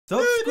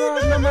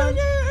Subscribe, man.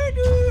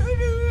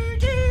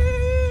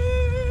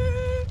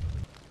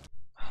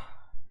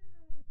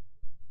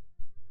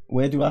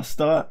 Where do I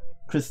start?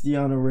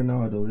 Cristiano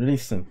Ronaldo.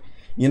 Listen,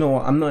 you know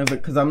what? I'm not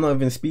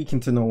even speaking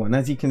to no one.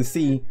 As you can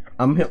see,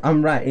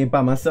 I'm right here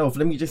by myself.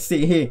 Let me just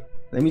sit here.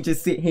 Let me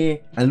just sit here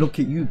and look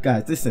at you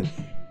guys. Listen,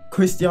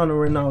 Cristiano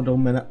Ronaldo,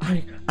 man.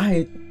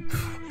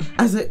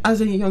 As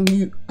a young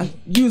youth,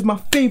 he was my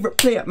favourite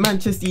player at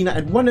Manchester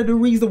United. One of the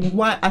reasons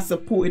why I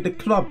supported the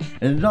club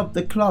and loved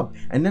the club,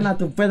 and then I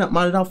developed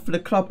my love for the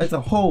club as a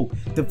whole,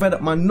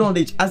 developed my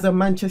knowledge as a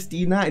Manchester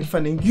United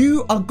fan. And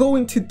you are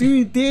going to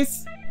do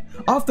this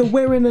after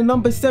wearing a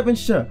number 7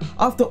 shirt,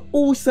 after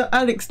all Sir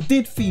Alex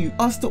did for you,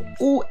 after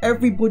all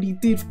everybody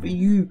did for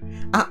you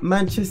at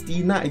Manchester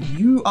United.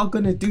 You are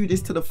going to do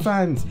this to the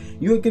fans.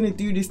 You're going to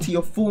do this to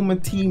your former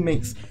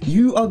teammates.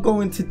 You are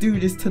going to do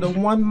this to the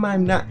one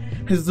man that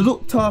has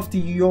looked after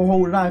you your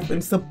whole life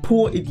and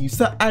supported you,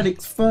 Sir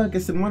Alex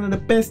Ferguson, one of the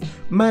best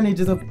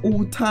managers of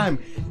all time.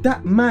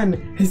 That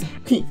man,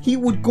 he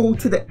would go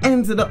to the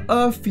ends of the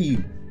earth for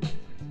you.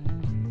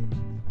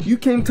 You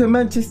came to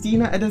Manchester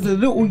United as a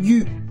little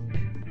youth,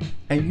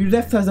 and you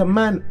left as a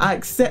man. I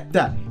accept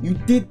that. You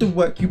did the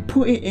work, you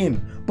put it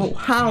in. But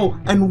how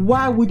and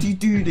why would you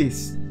do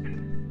this?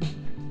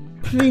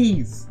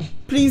 Please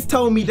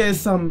tell me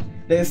there's some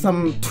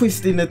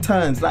twist in the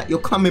turns, like you're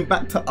coming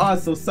back to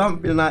us or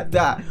something like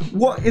that.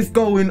 What is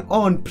going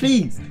on?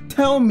 Please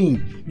tell me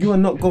you are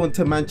not going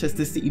to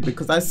Manchester City,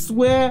 because I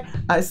swear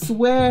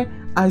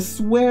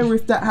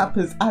if that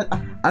happens,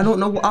 I don't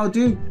know what I'll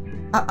do.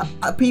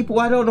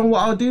 People, I don't know what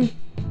I'll do.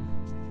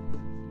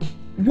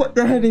 What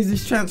the hell is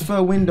this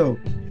transfer window?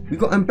 We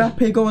got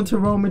Mbappe going to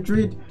Real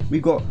Madrid.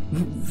 We got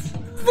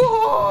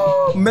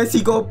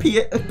Messi go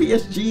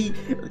PSG.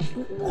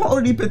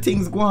 What heap of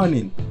things going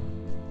in?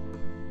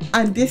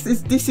 And this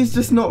is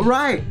just not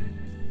right.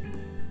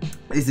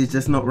 This is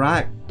just not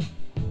right.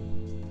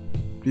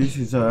 This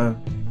is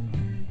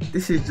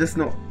just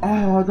not.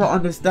 Oh, I don't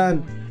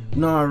understand.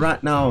 No,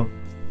 right now,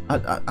 I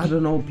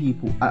don't know,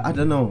 people. I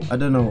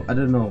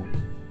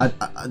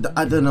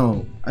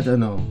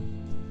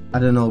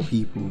don't know,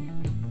 people.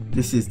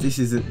 This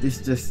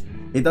just,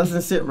 it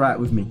doesn't sit right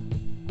with me.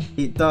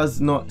 It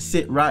does not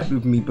sit right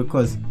with me,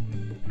 because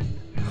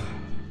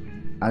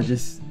I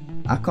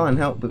can't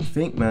help but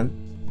think, man,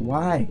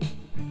 why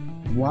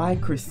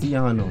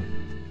Cristiano?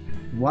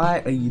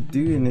 Why are you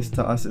doing this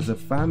to us as a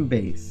fan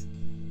base?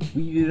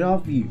 We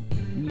love you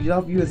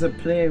as a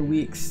player.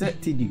 We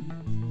accepted you.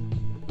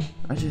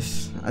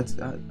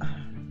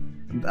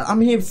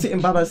 I'm here sitting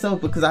by myself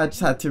because I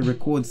just had to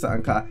record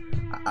something.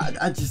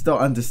 I just don't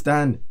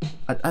understand.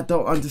 I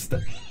don't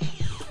understand.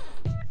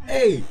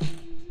 Hey,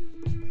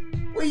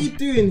 what are you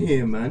doing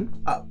here, man?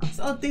 It's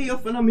our day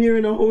off and I'm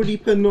hearing a whole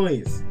heap of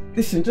noise.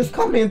 Listen, just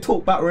come here and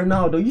talk about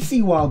Ronaldo. You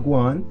see what I'm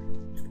going?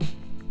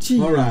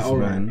 Jeez, all right,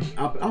 man.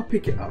 I'll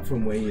pick it up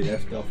from where you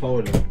left off.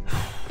 Hold on.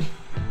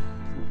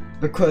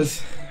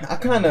 Because I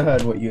kind of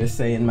heard what you were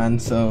saying, man.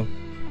 So,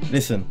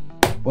 listen.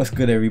 What's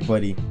good,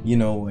 everybody? You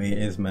know what it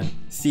is, man.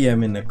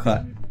 CM in the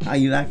cut. How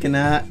you liking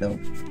that, though?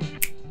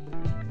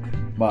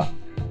 But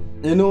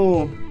you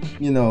know,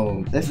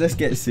 let's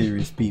get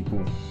serious,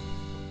 people.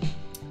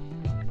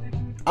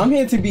 I'm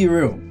here to be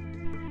real.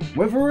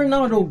 Whether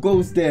Ronaldo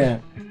goes there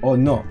or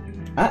not,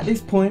 at this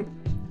point,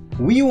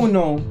 we all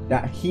know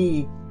that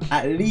he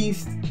at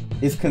least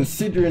is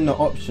considering the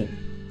option,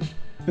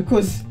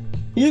 because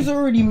he's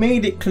already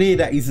made it clear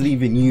that he's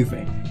leaving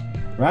Juve,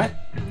 right?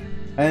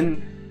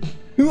 And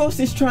who else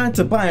is trying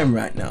to buy him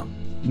right now?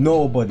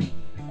 Nobody.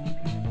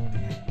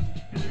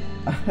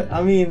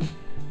 I mean,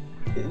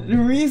 the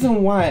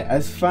reason why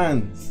as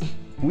fans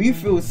we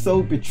feel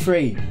so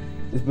betrayed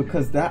is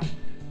because that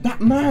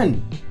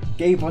man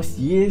gave us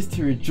years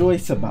to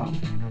rejoice about,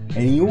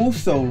 and he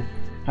also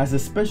has a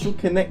special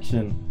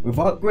connection with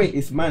our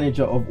greatest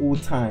manager of all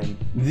time,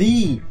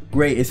 the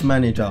greatest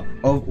manager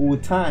of all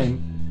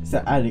time,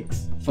 Sir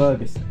Alex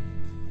Ferguson.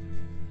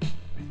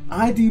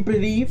 I do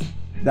believe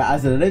that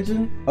as a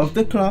legend of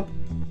the club,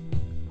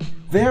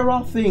 there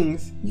are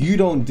things you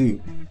don't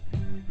do,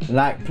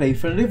 like play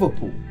for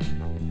Liverpool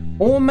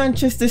or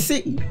Manchester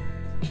City,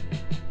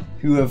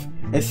 who have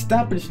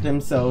established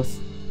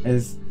themselves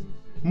as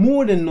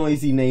more than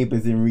noisy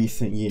neighbours in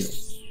recent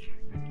years.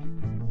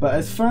 But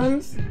as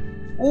fans,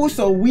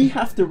 also we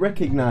have to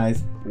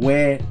recognise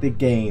where the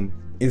game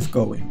is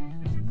going.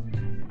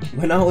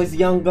 When I was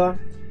younger,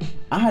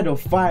 I had a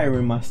fire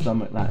in my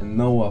stomach like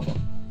no other.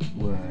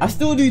 Word. I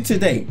still do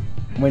today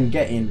when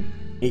getting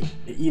it,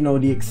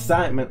 the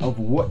excitement of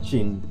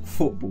watching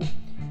football.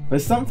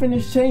 But something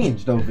has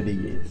changed over the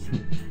years.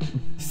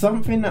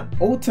 Something that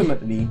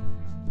ultimately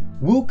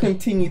will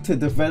continue to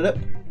develop,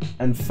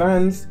 and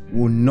fans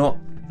will not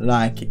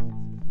like it.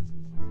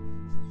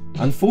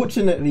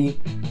 Unfortunately,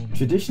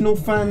 traditional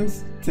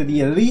fans to the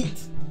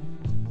elite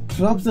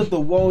clubs of the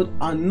world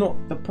are not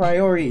the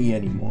priority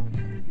anymore.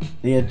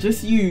 They are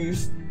just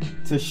used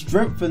to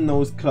strengthen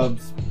those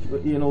clubs,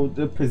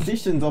 the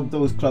positions of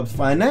those clubs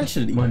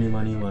financially.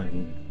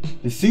 Money.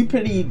 The Super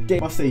League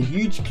gave us a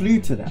huge clue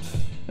to that,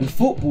 and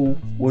football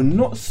will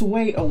not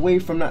sway away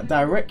from that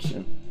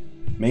direction.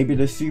 Maybe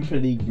the Super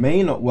League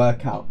may not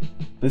work out,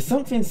 but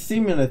something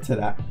similar to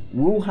that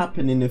will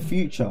happen in the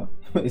future,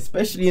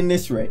 especially in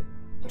this rate.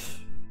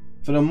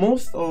 For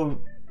most of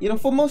the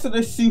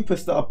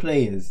superstar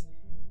players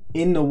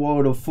in the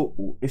world of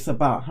football, it's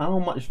about how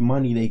much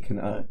money they can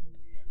earn,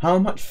 how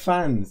much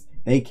fans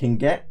they can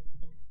get,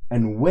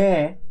 and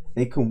where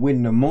they can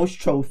win the most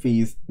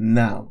trophies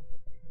now.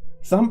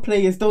 Some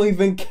players don't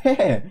even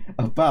care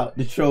about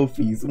the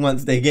trophies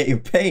once they're getting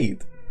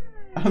paid.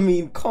 I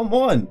mean, come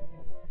on.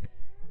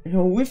 You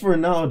know, with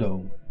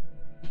Ronaldo,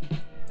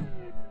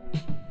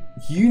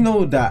 you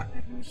know that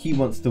he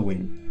wants to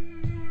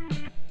win,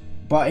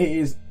 but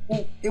it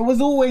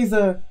was always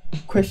a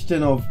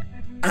question of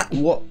at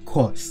what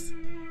cost.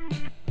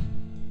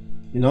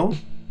 You know,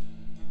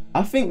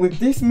 I think with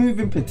this move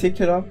in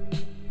particular,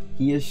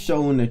 he has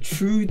shown a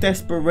true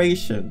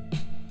desperation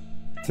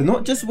to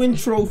not just win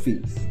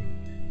trophies,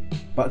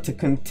 but to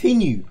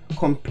continue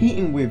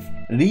competing with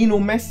Lionel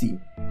Messi,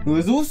 who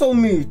has also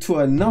moved to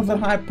another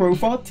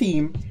high-profile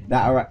team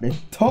that are at the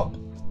top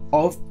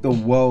of the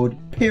world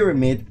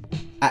pyramid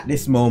at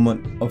this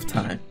moment of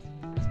time.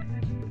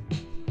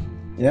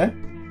 Yeah?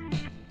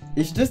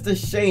 It's just a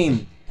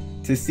shame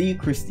to see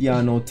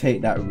Cristiano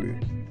take that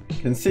route,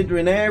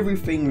 considering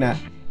everything that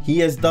he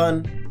has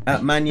done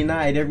at Man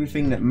United,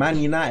 everything that Man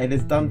United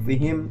has done for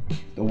him,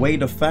 the way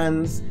the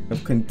fans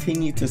have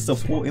continued to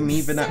support him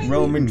even at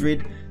Real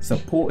Madrid,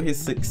 support his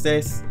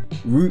success,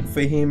 root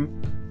for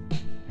him.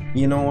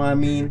 You know what I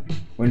mean?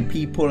 When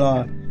people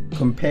are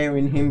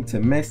comparing him to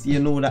Messi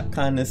and all that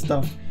kind of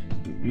stuff,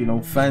 you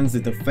know, fans are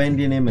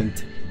defending him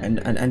and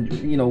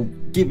you know,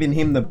 giving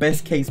him the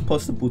best case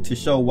possible to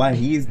show why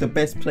he is the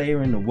best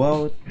player in the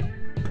world.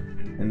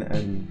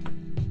 And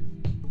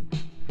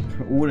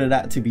all of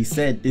that to be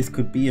said, this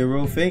could be a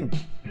real thing.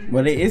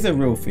 Well, it is a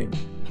real thing.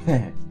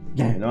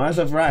 Yeah, no, as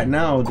of right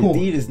now, the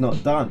deal is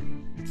not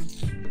done.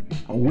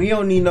 And we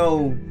only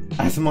know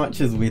as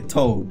much as we're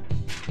told.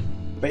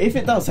 But if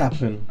it does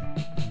happen,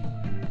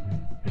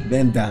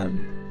 then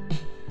damn.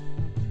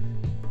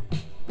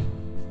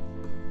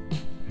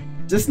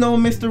 Just know,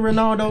 Mr.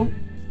 Ronaldo,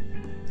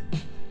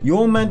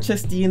 your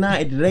Manchester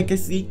United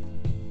legacy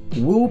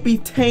will be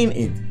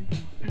tainted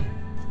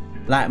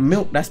like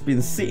milk that's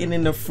been sitting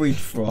in the fridge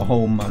for a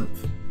whole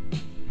month.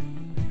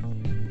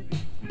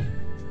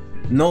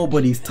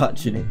 Nobody's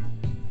touching it.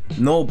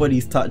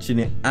 Nobody's touching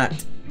it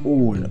at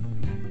all.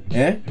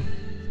 Yeah?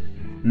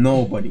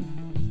 Nobody.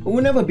 It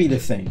will never be the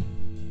same.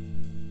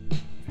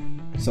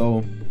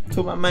 So,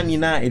 to my Man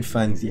United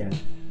fans, yeah,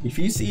 if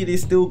you see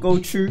this still go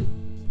true,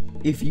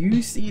 if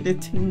you see the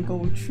thing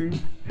go true,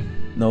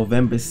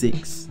 November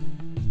 6th,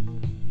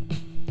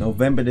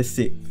 November the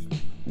 6th,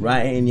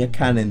 write it in your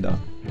calendar.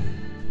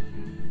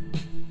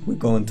 We're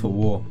going to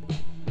war.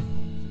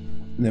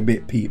 In a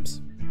bit,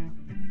 peeps.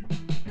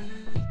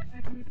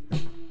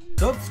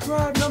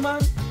 Subscribe, no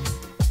man.